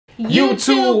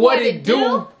YouTube, what it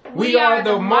do? We are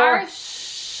the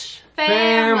Marsh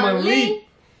family.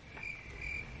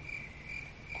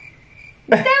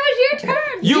 That was your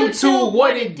turn. YouTube,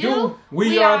 what it do?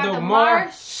 We are the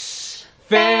Marsh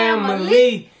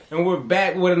family. And we're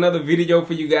back with another video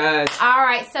for you guys.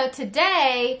 Alright, so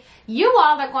today you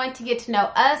all are going to get to know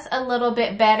us a little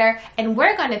bit better, and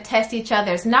we're going to test each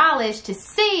other's knowledge to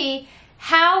see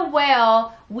how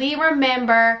well we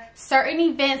remember certain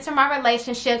events from our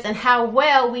relationships and how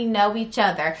well we know each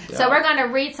other. Yeah. So we're going to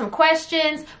read some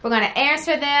questions. We're going to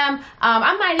answer them.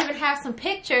 I might even have some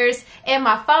pictures in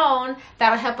my phone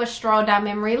that'll help us stroll down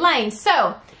memory lane.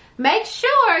 So make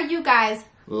sure you guys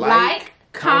like,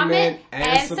 comment,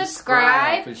 and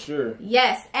subscribe. For sure.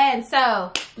 Yes, and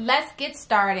so let's get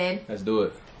started. Let's do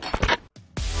it.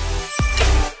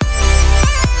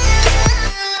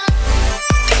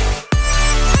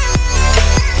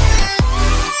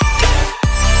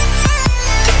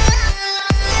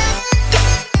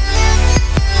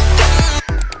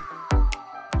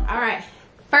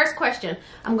 First question.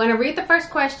 I'm going to read the first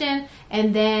question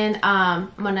and then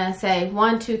I'm going to say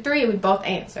 1, 2, 3 and we both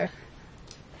answer.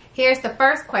 Here's the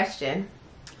first question.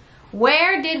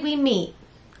 Where did we meet?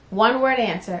 One word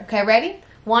answer. Okay, ready?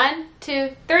 1,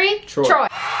 2, 3. Troy.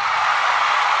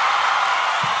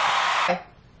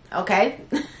 Okay.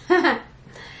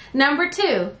 Number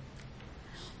 2.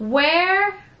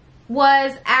 Where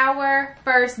was our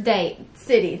first date?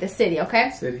 City. The city,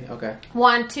 okay? City, okay.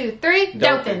 1, 2, 3.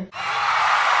 Dothan.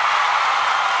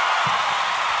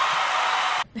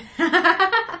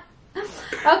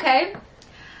 Okay.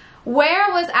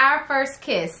 Where was our first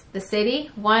kiss? The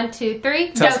city. 1, 2,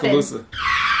 3. Tuscaloosa. Dothan.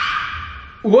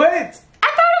 What? I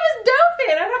thought it was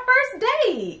Dothan on our first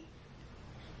date.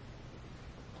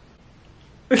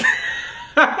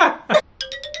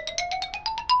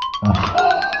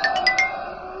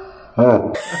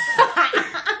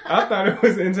 I thought it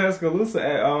was in Tuscaloosa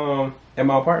at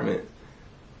my apartment.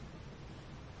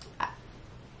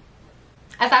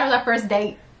 I thought it was our first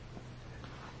date.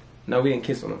 No, we didn't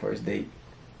kiss on the first date.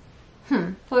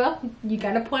 Well, you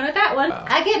got a point at that one.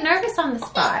 I get nervous on the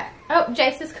spot. Oh,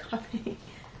 Jace is coming.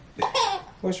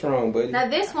 What's wrong, buddy? Now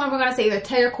this one we're going to say either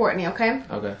Tay or Courtney, okay?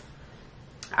 Okay.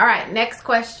 Alright, next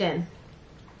question.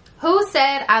 Who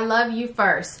said I love you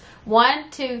first?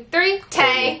 1, 2, 3.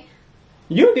 Tay.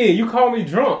 You did. You called me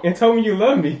drunk and told me you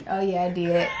love me. Oh yeah, I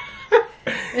did.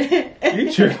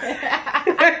 You tripping.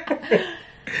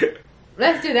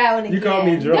 Let's do that one again. You called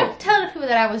me drunk. Don't tell the people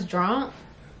that I was drunk.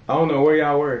 I don't know where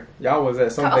y'all were. Y'all was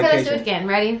at some vacation. Okay, let's do it again.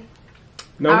 Ready?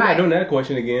 No, we're not doing that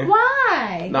question again.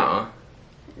 Why? Nuh-uh.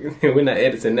 We're not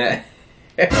editing that.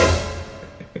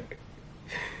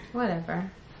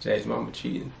 Whatever. Jay's mama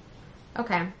cheating.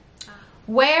 Okay.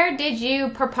 Where did you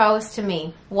propose to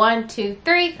me? 1, 2,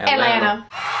 3. Atlanta.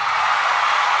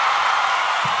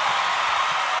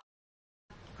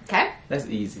 Okay. That's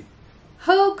easy.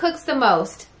 Who cooks the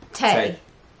most? Tay.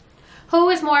 Who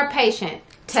is more patient?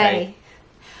 Tay.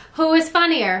 Who is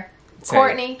funnier? Tay.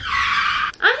 Courtney.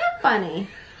 I am funny.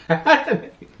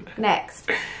 Next.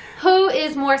 Who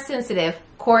is more sensitive?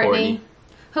 Courtney.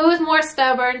 Who is more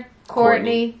stubborn?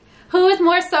 Courtney. Who is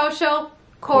more social?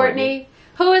 Courtney.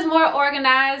 Who is more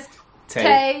organized?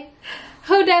 Tay.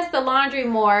 Who does the laundry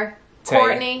more? Tay.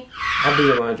 Courtney. I do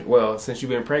the laundry. Well, since you've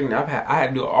been pregnant, I had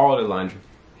to do all the laundry,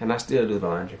 and I still do the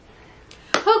laundry.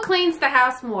 Who cleans the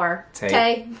house more?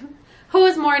 Tay. Who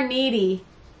is more needy?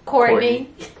 Courtney.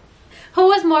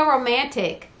 Who is more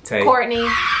romantic? Tay. Courtney.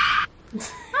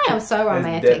 I am so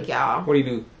romantic, y'all. What do you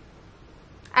do?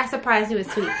 I surprise you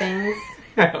with sweet things.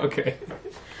 Okay.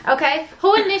 Okay.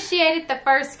 Who initiated the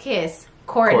first kiss?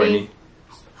 Courtney.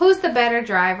 Who's the better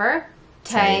driver?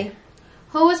 Tay.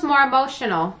 Who is more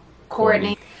emotional?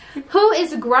 Courtney. Who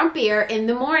is grumpier in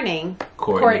the morning?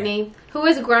 Courtney. Who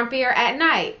is grumpier at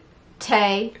night?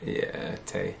 Tay. Yeah,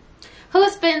 Tay. Who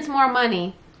spends more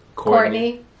money?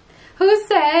 Courtney. Who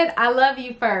said I love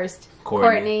you first?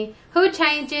 Courtney. Who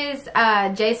changes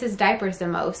Jace's diapers the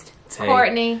most? Tay.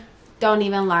 Courtney. Don't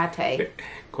even lie, Tay.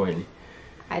 Courtney.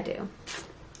 I do.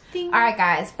 Alright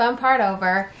guys, fun part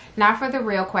over. Now for the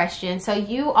real question. So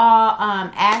you all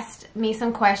asked me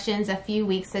some questions a few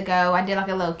weeks ago. I did like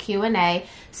a little Q&A.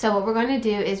 So what we're going to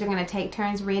do is we're going to take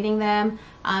turns reading them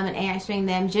and answering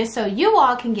them just so you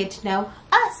all can get to know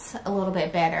us a little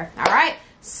bit better. Alright,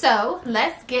 so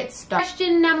let's get started.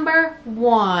 Question number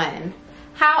 1.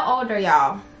 How old are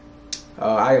y'all?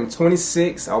 I am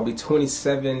 26. I'll be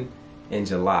 27 in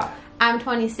July. I'm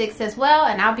 26 as well,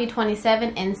 and I'll be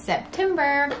 27 in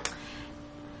September.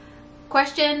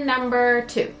 Question number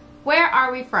 2. Where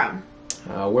are we from?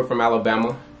 We're from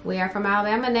Alabama. We are from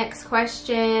Alabama. Next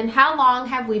question. How long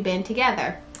have we been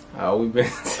together? We've been...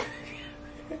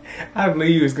 I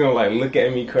believe you was going to like look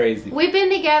at me crazy. We've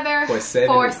been together for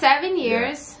 7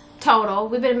 years total.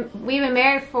 We've been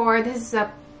married for, this is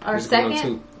our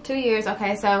second 2 years.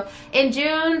 Okay, so in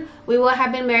June we will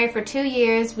have been married for 2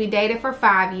 years. We dated for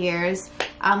 5 years.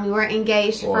 We were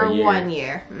engaged for 1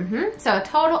 year. So a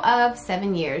total of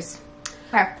 7 years.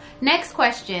 Okay. Next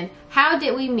question. How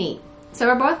did we meet? So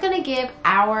we're both going to give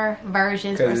our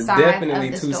versions or sides of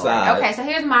the story. Sides. Okay, so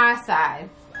here's my side.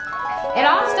 It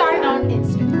all started on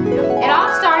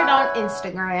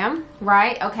Instagram.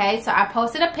 Right? Okay, so I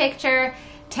posted a picture.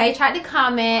 Tay tried to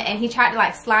comment and he tried to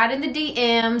like slide in the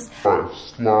DMs.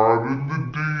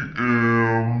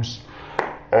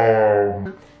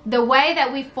 The way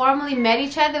that we formally met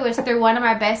each other was through one of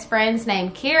my best friends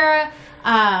named Kira.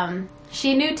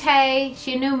 She knew Tay,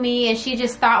 she knew me, and she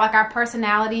just thought like our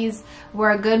personalities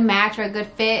were a good match or a good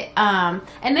fit.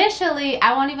 Initially,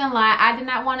 I won't even lie, I did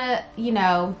not want to, you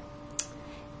know,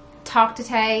 talk to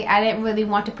Tay. I didn't really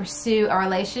want to pursue a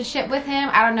relationship with him.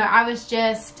 I don't know, I was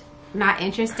just not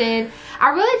interested. I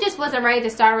really just wasn't ready to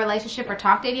start a relationship or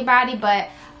talk to anybody, but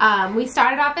we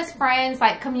started off as friends,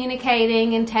 like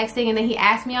communicating and texting, and then he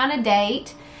asked me on a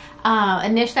date.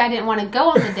 Initially, I didn't want to go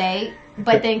on the date.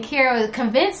 But then Kira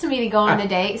convinced me to go on the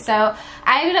date. So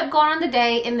I ended up going on the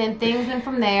date, and then things went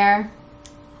from there.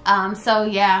 So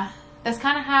yeah, that's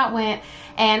kind of how it went.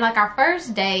 And like our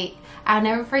first date, I'll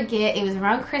never forget, it was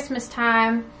around Christmas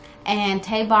time, and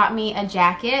Tay bought me a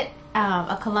jacket,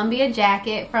 a Columbia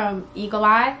jacket from Eagle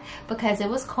Eye, because it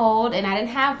was cold and I didn't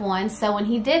have one. So when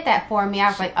he did that for me, I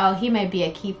was like, oh, he may be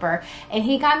a keeper. And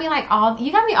he got me like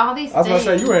you got me all these things. I was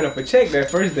gonna say, you ran up a check that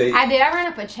first date. I did. I ran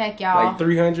up a check, y'all. Like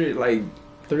 $300.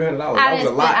 That was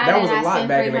a lot. That was a lot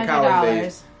back in the college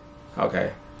days.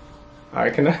 Okay. All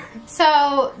right, can I?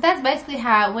 So that's basically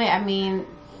how it went. I mean,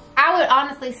 I would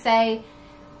honestly say,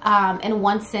 in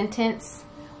one sentence,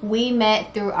 we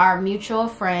met through our mutual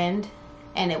friend,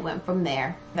 and it went from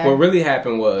there. What really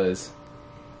happened was,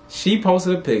 she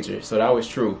posted a picture, so that was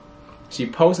true. She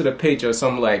posted a picture of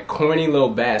some like corny little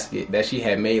basket that she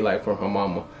had made like for her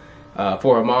mama,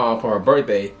 for her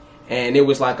birthday, and it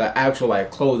was like an actual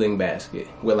like clothing basket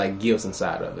with like gifts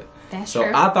inside of it. That's so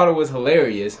true. I thought it was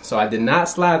hilarious, so I did not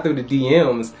slide through the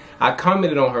DMs. I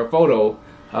commented on her photo.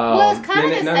 Well, it's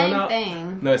kind of the same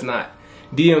thing. No, it's not.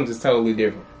 DMs is totally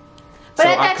different. But so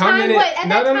at that time, I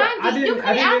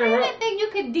didn't think you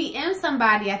could DM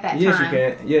somebody at that time. Yes, you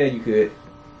can. Yeah, you could.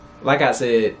 Like I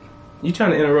said, you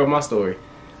trying to interrupt my story.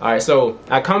 Alright, so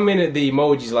I commented the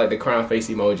emojis, like the crown face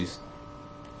emojis.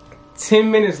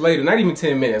 10 minutes later, not even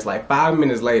 10 minutes, like 5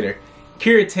 minutes later,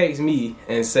 Kira texts me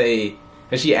and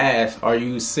she asked, are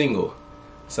you single?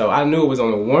 So I knew it was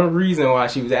only one reason why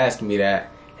she was asking me that,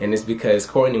 and it's because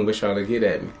Courtney was trying to get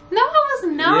at me. No, I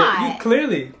was not. Yeah, you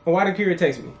clearly. Why did Kira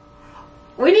text me?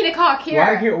 We need to call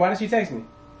Kira. Why did she text me?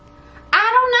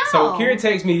 I don't know. So Kira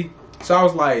texted me, so I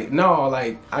was like, no,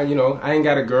 like, I ain't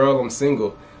got a girl, I'm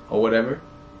single, or whatever.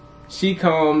 She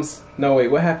comes, no wait,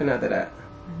 what happened after that?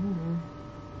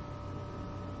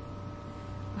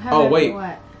 Oh wait,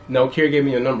 what? No, Kira gave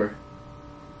me your number.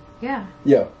 Yeah.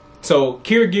 Yeah. So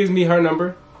Kira gives me her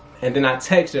number, and then I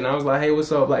text her, and I was like, hey,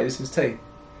 what's up? Like, this is Tay.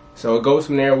 So it goes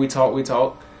from there, we talk,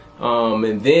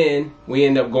 and then we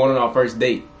end up going on our first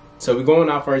date. So we go on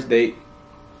our first date.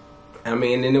 I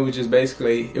mean, and it was just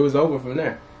basically, it was over from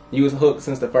there. You was hooked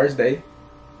since the first day.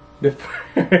 The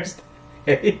first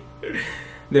day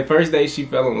she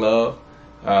fell in love.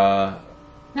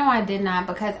 No, I did not,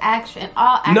 because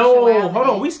actuality. No, hold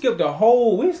on. We skipped a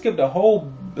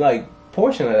whole like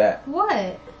portion of that.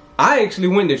 What? I actually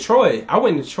went to Troy. I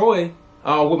went to Troy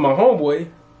with my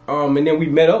homeboy. And then we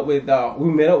met up with y'all.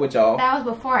 That was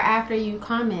before or after you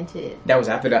commented? That was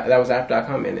after that. That was after I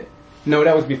commented. No,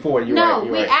 that was before. You're right.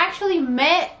 We actually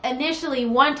met initially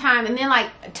one time, and then like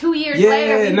 2 years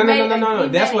later. No.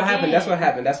 That's what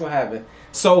happened.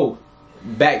 So,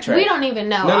 backtrack. We don't even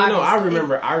know. No. I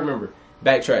remember.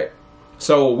 Backtrack.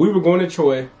 So we were going to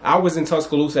Troy. I was in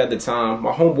Tuscaloosa at the time.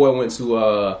 My homeboy went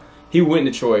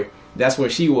to Troy. That's where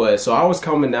she was. So I was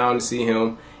coming down to see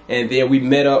him, and then we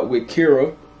met up with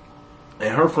Kira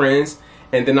and her friends,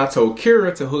 and then I told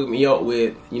Kira to hook me up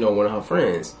with one of her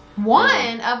friends.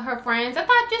 One of her friends? I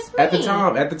thought just me. At the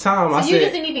time, so I said, you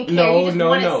just didn't even care. You just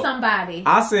wanted somebody.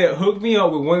 I said, hook me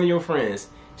up with one of your friends.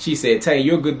 She said, Tay,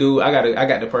 you're a good dude. I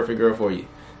got the perfect girl for you.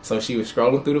 So she was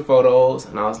scrolling through the photos,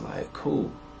 and I was like,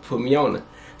 cool, put me on her.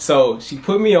 So she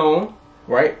put me on,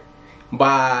 right,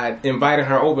 by inviting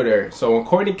her over there. So when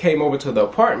Courtney came over to the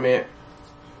apartment,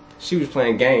 she was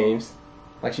playing games.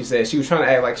 like she said, she was trying to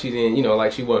act like she didn't, you know,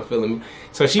 like she wasn't feeling me.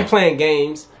 So she playing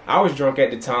games. I was drunk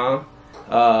at the time.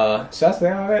 Should I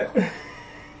say all that?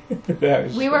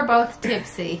 We were both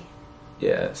tipsy.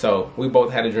 Yeah, so we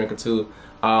both had a drink or two.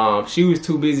 She was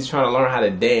too busy trying to learn how to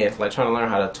dance, like trying to learn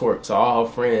how to twerk. So all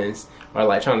her friends are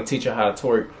like trying to teach her how to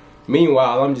twerk.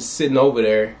 Meanwhile, I'm just sitting over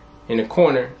there in the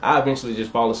corner. I eventually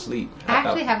just fall asleep. I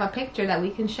actually have a picture that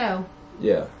we can show.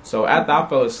 Yeah. So after I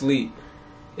fell asleep,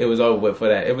 it was over with for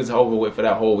that. It was over with for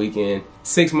that whole weekend.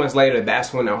 6 months later,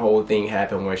 that's when the whole thing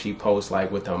happened where she posts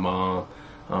like with her mom.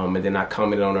 And then I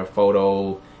commented on her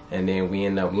photo, and then we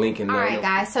end up linking them. Alright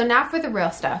guys, so now for the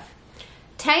real stuff.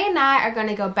 Tay and I are going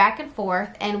to go back and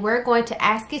forth, and we're going to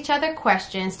ask each other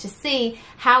questions to see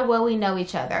how well we know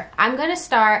each other. I'm going to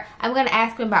start. I'm going to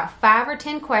ask him about 5 or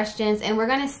 10 questions, and we're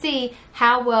going to see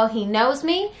how well he knows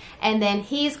me. And then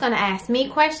he's going to ask me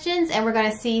questions, and we're going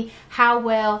to see how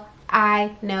well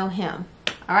I know him.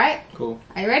 All right? Cool.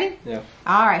 Are you ready? Yeah.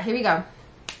 All right, here we go.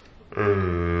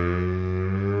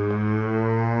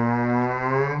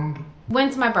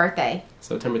 When's my birthday?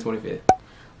 September 25th.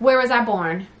 Where was I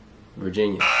born?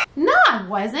 Virginia. No, I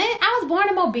wasn't. I was born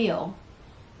in Mobile.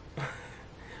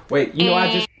 Wait, you know,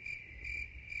 I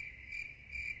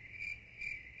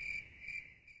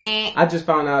just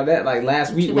found out that like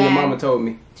last week when your mama told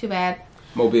me. Too bad.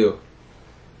 Mobile.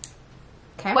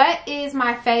 Okay. What is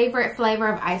my favorite flavor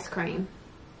of ice cream?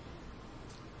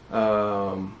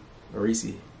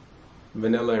 Reese.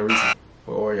 Vanilla and Reese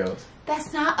or Oreos.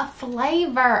 That's not a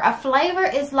flavor. A flavor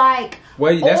is like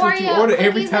wait, that's what you Oreo order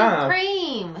every cookies time. And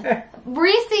cream.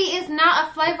 Reese is not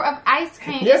a flavor of ice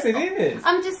cream. Yes, it is.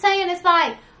 I'm just saying it's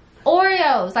like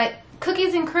Oreos, like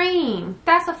cookies and cream.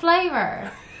 That's a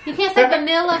flavor. You can't say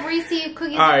vanilla Reese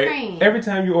cookies and cream. Every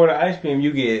time you order ice cream,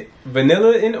 you get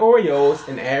vanilla and Oreos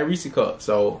and add Reese cup.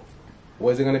 So,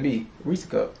 what's it gonna be? Reese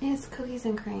cup. It's cookies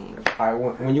and cream. All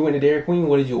right. When you went to Dairy Queen,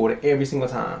 what did you order every single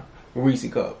time? Reese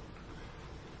cup.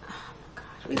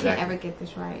 We can't ever get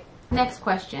this right. Next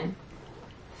question.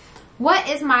 What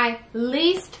is my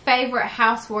least favorite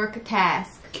housework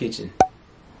task? Kitchen.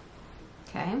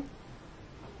 Okay.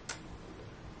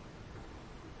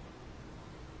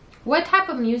 What type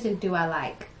of music do I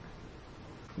like?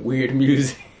 Weird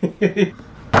music.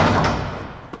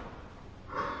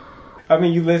 I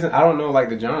mean, you listen. I don't know like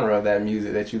the genre of that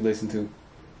music that you listen to.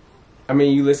 I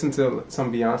mean, you listen to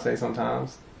some Beyonce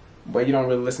sometimes, but you don't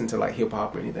really listen to like hip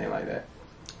hop or anything like that.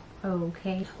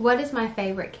 Okay. What is my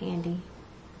favorite candy?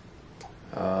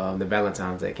 The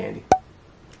Valentine's Day candy.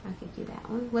 I could do that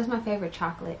one. What's my favorite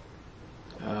chocolate?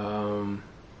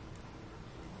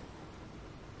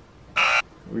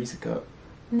 Reese cup.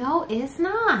 No, it's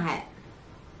not.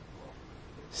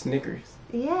 Snickers.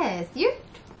 Yes,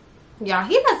 y'all.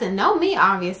 He doesn't know me,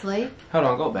 obviously. Hold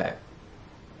on, go back.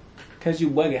 Cause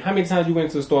you bugging. How many times you went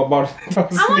to the store and bought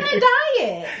I'm on a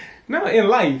diet. No, in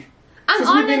life. I'm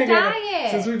on a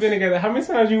diet. Since we've been together, how many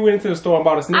times you went to the store and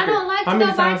bought a Snicker? I don't like How to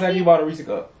many go buy times have you bought a Reese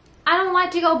cup? I don't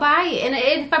like to go buy it. And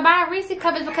if I buy a Reese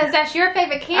cup, it's because that's your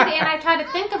favorite candy and I try to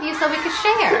think of you so we can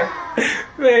share.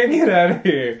 Man, get out of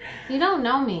here. You don't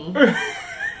know me.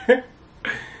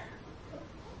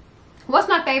 What's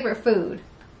my favorite food?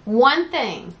 One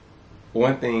thing.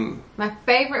 One thing. My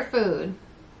favorite food.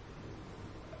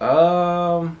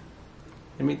 Let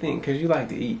me think, cause you like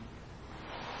to eat.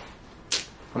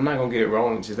 I'm not gonna get it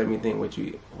wrong. Just let me think what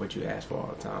you ask for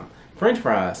all the time. French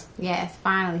fries. Yes,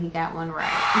 finally he got one right.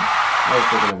 I was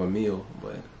thinking of a meal,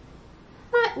 but.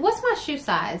 What's my shoe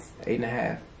size?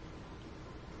 8.5.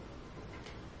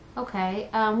 Okay.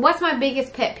 What's my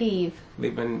biggest pet peeve?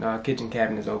 Leaving kitchen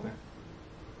cabinets open.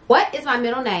 What is my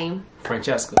middle name?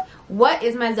 Francesca. What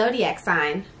is my zodiac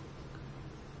sign?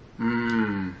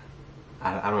 I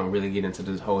don't really get into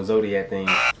this whole zodiac thing.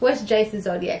 What's Jason's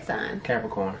zodiac sign?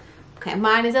 Capricorn. Okay,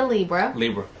 mine is a Libra.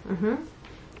 Libra.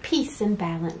 Peace and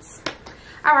balance.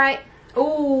 All right.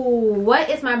 Ooh, what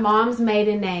is my mom's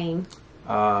maiden name?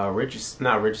 Richardson.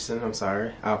 Not Richardson. I'm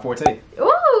sorry. Forte.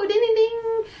 Ooh, ding ding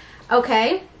ding.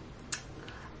 Okay.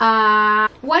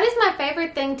 What is my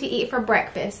favorite thing to eat for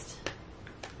breakfast?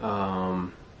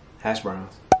 Hash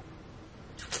browns.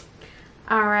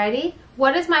 Alrighty.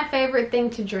 What is my favorite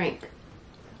thing to drink?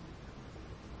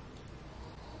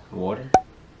 Water.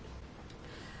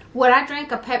 Would I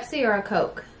drink a Pepsi or a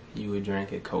Coke? You would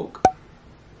drink a Coke.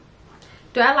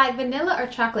 Do I like vanilla or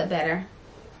chocolate better?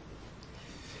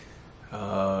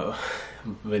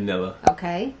 Vanilla.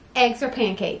 Okay. Eggs or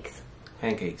pancakes?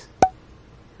 Pancakes.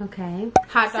 Okay.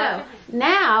 Hot dog. So,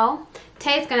 now,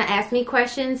 Tay's going to ask me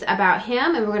questions about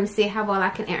him, and we're going to see how well I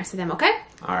can answer them, okay?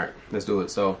 Alright, let's do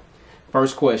it. So,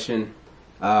 first question.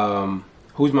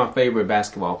 Who's my favorite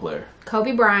basketball player?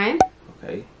 Kobe Bryant.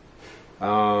 Okay.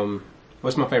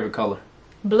 What's my favorite color?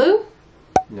 Blue.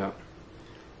 Yep.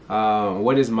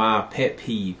 What is my pet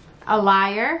peeve? A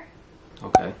liar.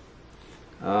 Okay.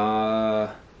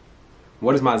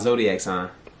 What is my zodiac sign?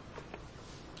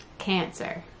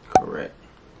 Cancer. Correct.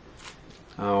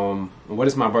 What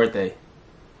is my birthday?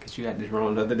 Cause you got this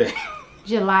wrong the other day.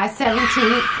 July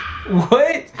 17th.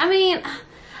 What? I mean,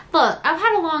 look, I've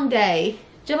had a long day.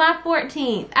 July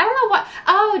 14th. I don't know what.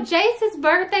 Oh, Jace's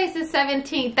birthday's the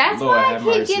 17th. That's Lord why I have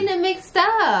keep mercy. getting it mixed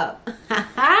up.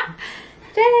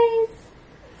 Jace.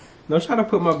 Don't try to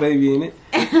put my baby in it.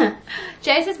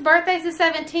 Jace's birthday's the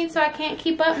 17th, so I can't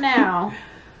keep up now.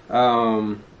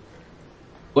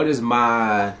 What is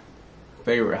my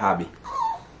favorite hobby?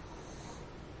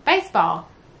 Baseball.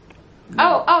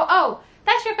 No. Oh.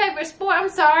 That's your favorite sport. I'm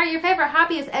sorry. Your favorite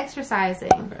hobby is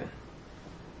exercising. Okay.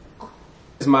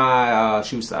 What's my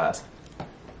shoe size?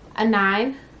 A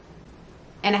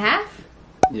 9.5?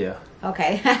 Yeah.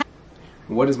 Okay.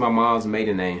 What is my mom's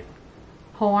maiden name?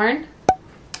 Horn.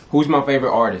 Who's my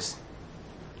favorite artist?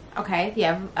 Okay,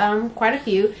 yeah, quite a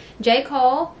few. J.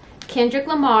 Cole, Kendrick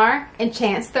Lamar, and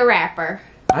Chance the Rapper.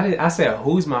 I said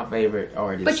who's my favorite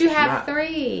artist. But you have not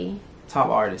 3. top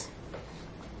artists.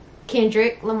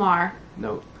 Kendrick Lamar,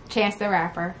 No. Chance the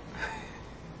Rapper.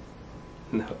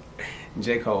 No.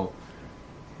 J. Cole.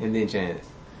 And then Chance.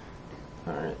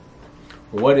 Alright.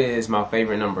 What is my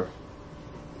favorite number?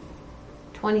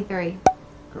 23.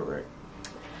 Correct.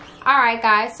 Alright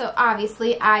guys, so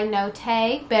obviously I know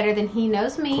Tay better than he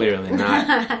knows me. Clearly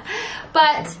not.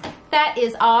 But that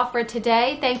is all for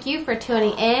today. Thank you for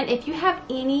tuning in. If you have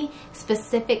any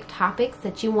specific topics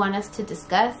that you want us to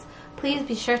discuss, please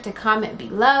be sure to comment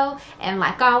below. And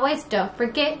like always, don't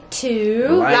forget to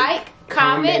like,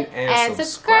 comment, and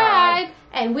subscribe.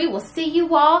 And we will see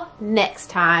you all next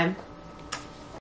time.